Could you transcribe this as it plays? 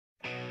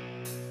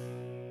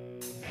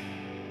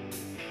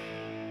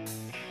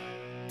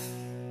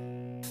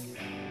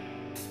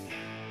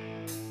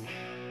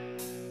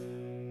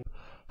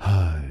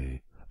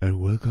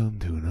welcome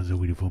to another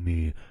video for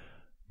me,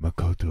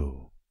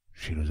 Makoto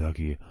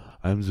Shinozaki.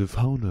 I'm the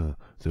founder,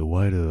 the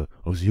writer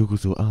of the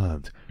Yokoso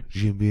Art,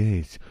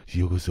 GmbH,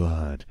 the Yokoso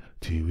Art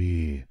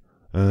TV.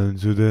 And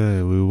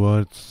today we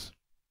watch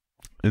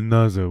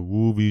another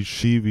RWBY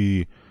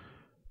Chibi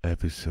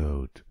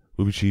episode,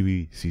 RWBY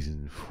Chibi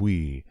Season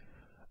 3.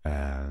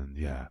 And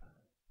yeah,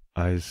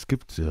 I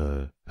skipped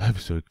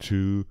episode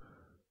 2,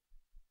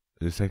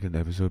 the second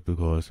episode,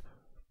 because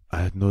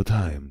I had no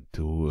time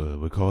to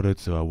record it,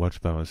 so I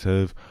watched by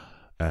myself.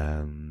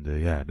 And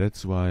yeah,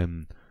 that's why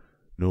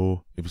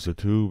no episode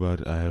 2,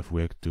 but I have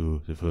reacted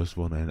to the first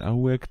one and I'll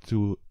react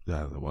to the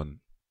other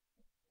one.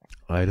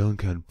 I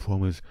can't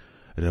promise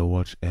that I'll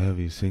watch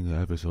every single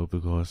episode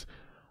because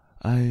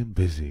I'm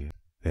busy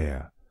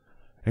there.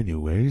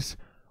 Anyways,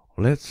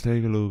 let's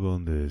take a look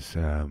on this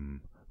RWBY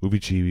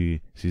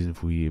Chibi Season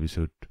 3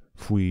 Episode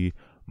 3,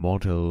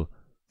 Mortal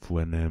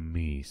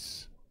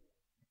Frenemies.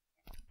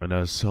 And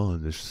I saw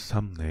in the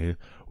thumbnail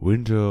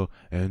Winter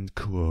and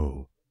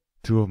Crow,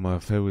 two of my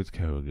favorite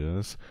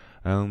characters,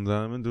 and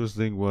I'm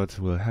interested what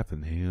will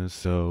happen here,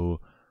 so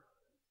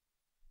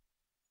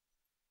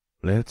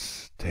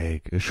let's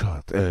take a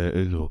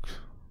look.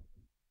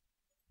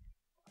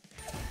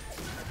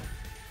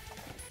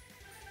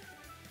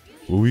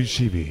 RWBY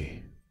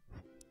Chibi.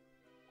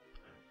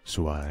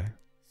 Zwei.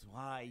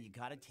 You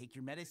gotta take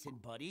your medicine,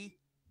 buddy.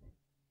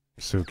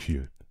 So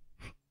cute.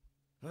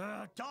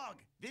 Dog,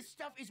 this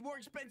stuff is more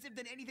expensive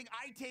than anything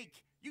I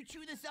take. You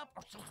chew this up,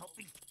 or so help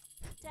me.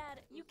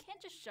 Dad, you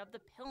can't just shove the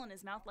pill in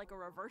his mouth like a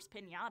reverse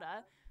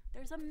piñata.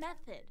 There's a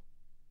method.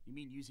 You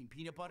mean using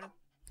peanut butter?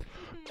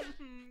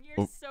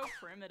 You're so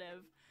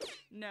primitive.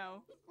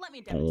 No, let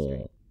me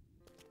demonstrate.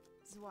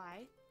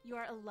 Zwei, you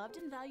are a loved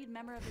and valued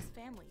member of his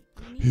family.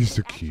 You need He's to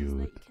so take actions so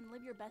that cute. you can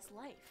live your best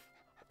life.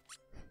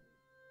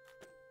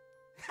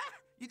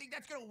 You think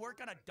that's gonna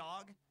work on a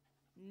dog?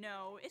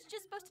 No, it's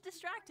just supposed to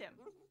distract him.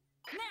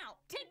 Now,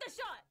 take the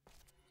shot!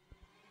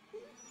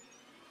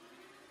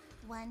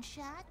 One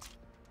shot,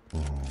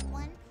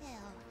 one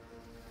pill.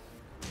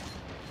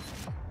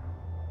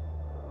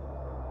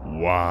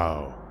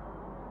 Wow.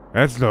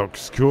 That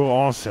looks cool,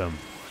 awesome.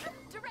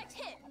 Direct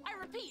hit! I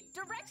repeat,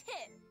 direct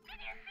hit!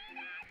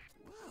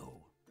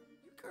 Whoa,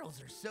 you girls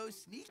are so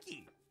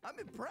sneaky. I'm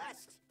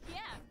impressed.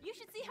 Yeah, you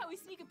should see how we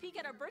sneak a peek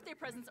at our birthday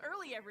presents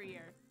early every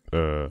year.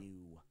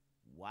 You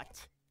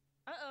what?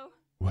 Uh-oh.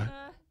 What?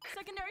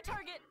 Secondary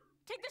target!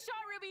 Take the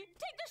shot, Ruby!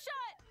 Take the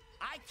shot!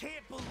 I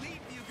can't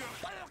believe you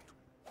girls.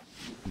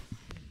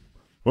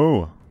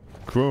 Oh,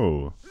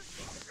 Crow.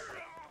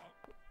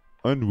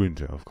 And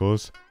Winter, of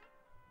course.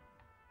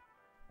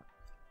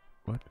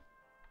 What?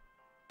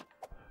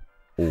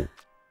 Oh.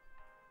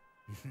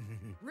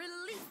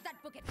 Release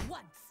that book at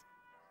once!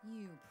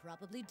 You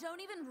probably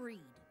don't even read.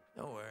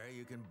 Don't worry,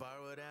 you can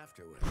borrow it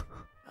afterward.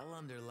 I'll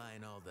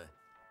underline all the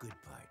good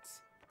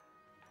parts.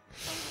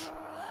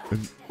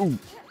 And, oh.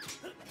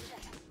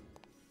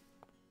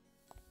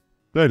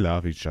 They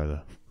love each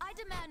other. I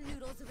demand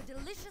noodles of a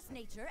delicious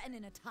nature and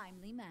in a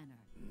timely manner.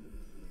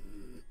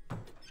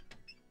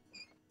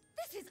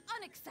 This is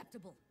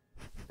unacceptable.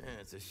 Yeah,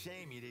 it's a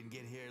shame you didn't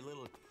get here a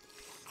little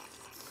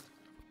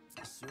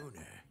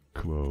sooner.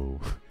 Crow.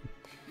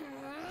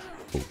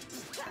 Oh.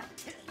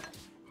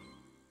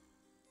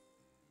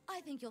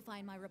 I think you'll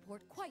find my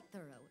report quite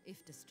thorough,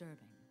 if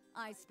disturbing.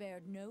 I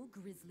spared no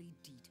grisly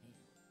detail.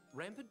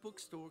 Rampant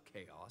bookstore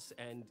chaos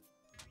and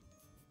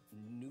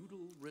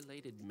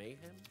noodle-related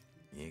mayhem?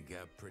 You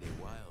got pretty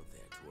wild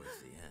there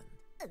towards the end.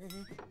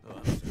 Oh,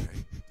 I'm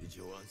sorry. Did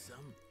you want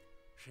some?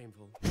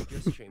 Shameful.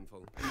 Just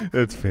shameful.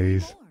 That's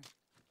face. More.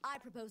 I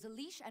propose a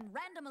leash and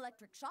random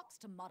electric shocks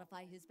to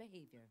modify his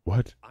behavior.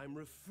 What? I'm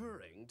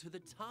referring to the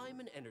time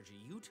and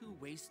energy you two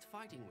waste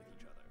fighting with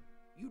each other.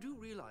 You do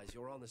realize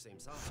you're on the same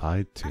side.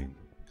 Fighting.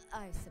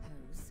 I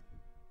suppose.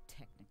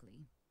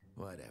 Technically.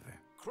 Whatever.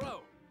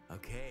 Crow!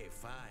 Okay,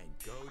 fine.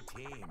 Go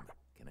team.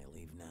 Can I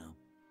leave now?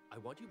 I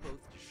want you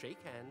both to shake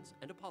hands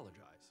and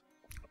apologize.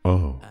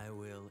 Oh. I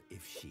will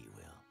if she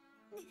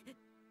will.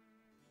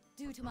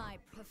 Due to my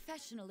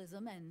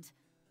professionalism and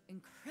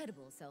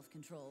incredible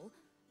self-control,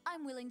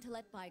 I'm willing to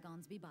let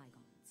bygones be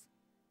bygones.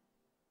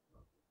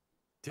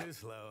 Too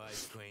slow,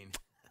 Ice Queen.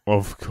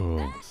 Of That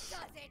course. does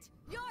it!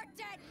 You're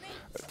dead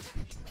meat!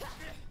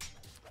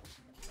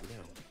 You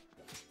know,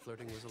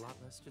 flirting was a lot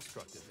less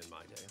destructive in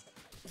my day.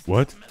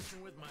 What?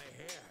 Messing with my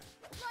hair.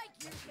 Like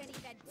you can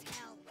even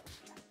tell!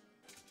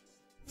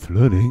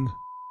 Flirting?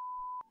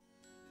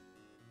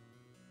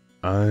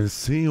 I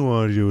see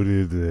what you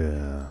did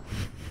there.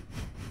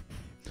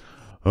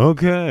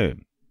 Okay.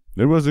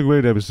 That was a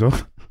great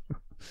episode.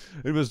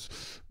 It was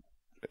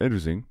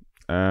interesting.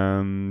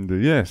 And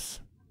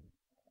yes.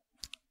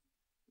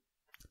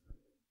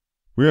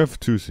 We have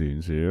two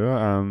scenes here.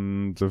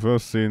 And the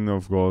first scene,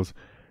 of course,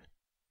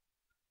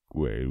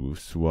 great with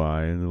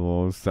swine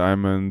was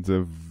Simon.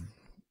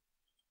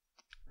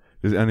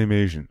 This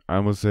animation. I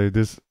must say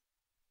this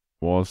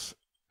was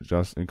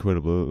just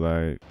incredible.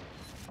 Like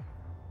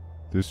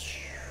this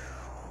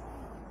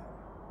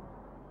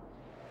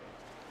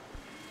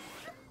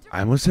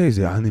I must say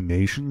the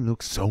animation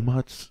looks so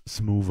much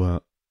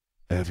smoother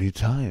every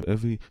time,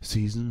 every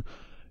season.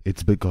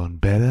 It's become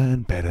better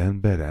and better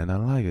and better, and I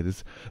like it.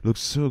 It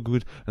looks so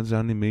good, and the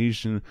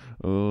animation,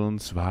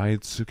 it's why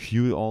it's so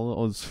cute,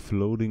 all it's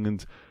floating,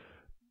 and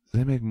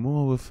they make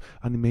more with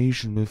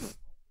animation, with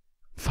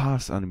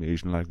fast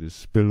animation, like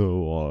this Spillo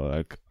or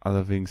like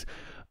other things.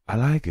 I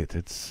like it.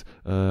 It's,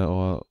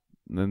 or,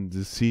 and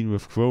the scene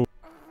with Crow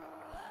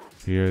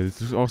here,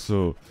 this is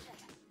also,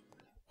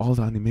 all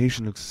the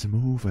animation looks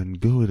smooth and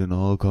good and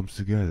all comes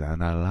together,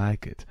 and I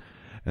like it.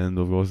 And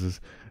of course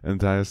this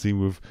entire scene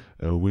with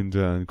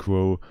Winter and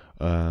Crow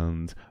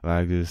and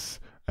like this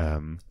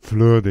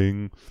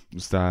flirting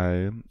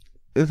style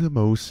is the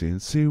most scene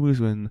series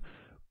when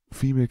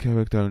female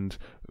character and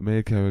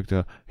male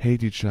character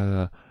hate each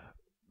other,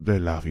 they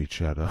love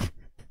each other.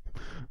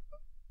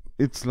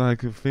 It's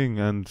like a thing.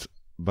 And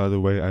by the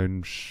way,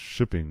 I'm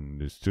shipping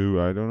this too.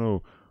 I don't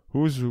know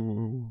who's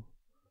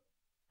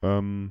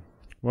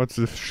what's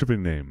the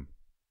shipping name?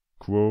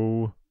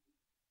 Crow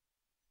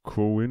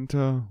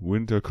Winter?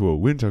 Winter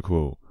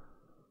Crow.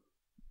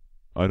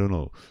 I don't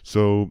know.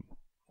 So,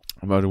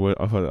 by the way,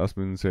 I've heard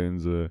Aspen saying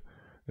the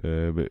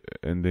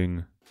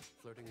ending.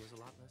 Flirting was a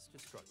lot less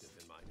destructive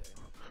in my day.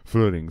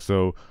 Flirting.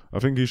 So, I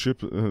think he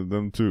shipped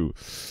them too.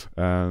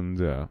 And,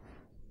 yeah.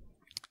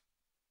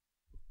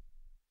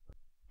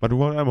 But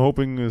what I'm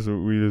hoping is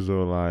really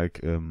so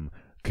like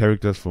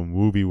characters from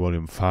RWBY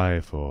Volume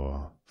 5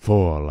 or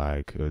 4,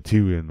 like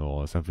Tyrion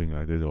or something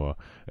like that, or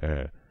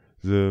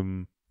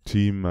the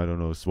team, I don't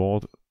know,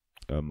 SWORD,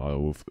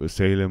 with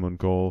Salem on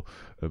call,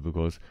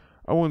 because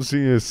I want to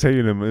see a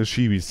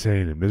Chibi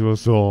Salem. This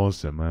was so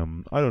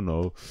awesome. I don't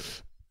know.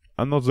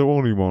 I'm not the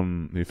only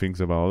one who thinks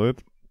about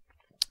it.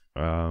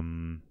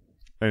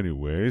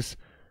 Anyways,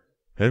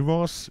 that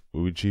was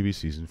RWBY Chibi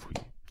Season 3,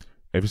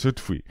 Episode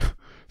 3.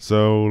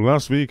 So,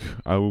 last week,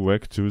 I will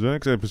back to the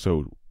next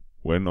episode,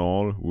 when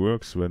all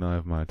works, when I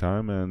have my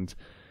time, and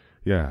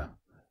yeah.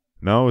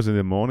 Now it's in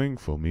the morning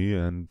for me,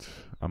 and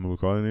I'm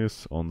recording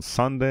this on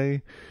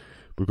Sunday,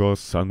 because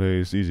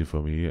Sunday is easy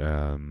for me,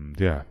 and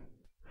yeah.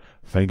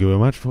 Thank you very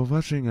much for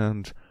watching,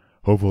 and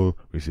hopefully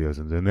we see us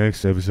in the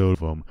next episode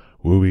from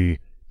RWBY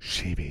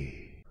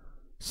Chibi.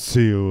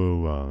 See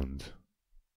you around.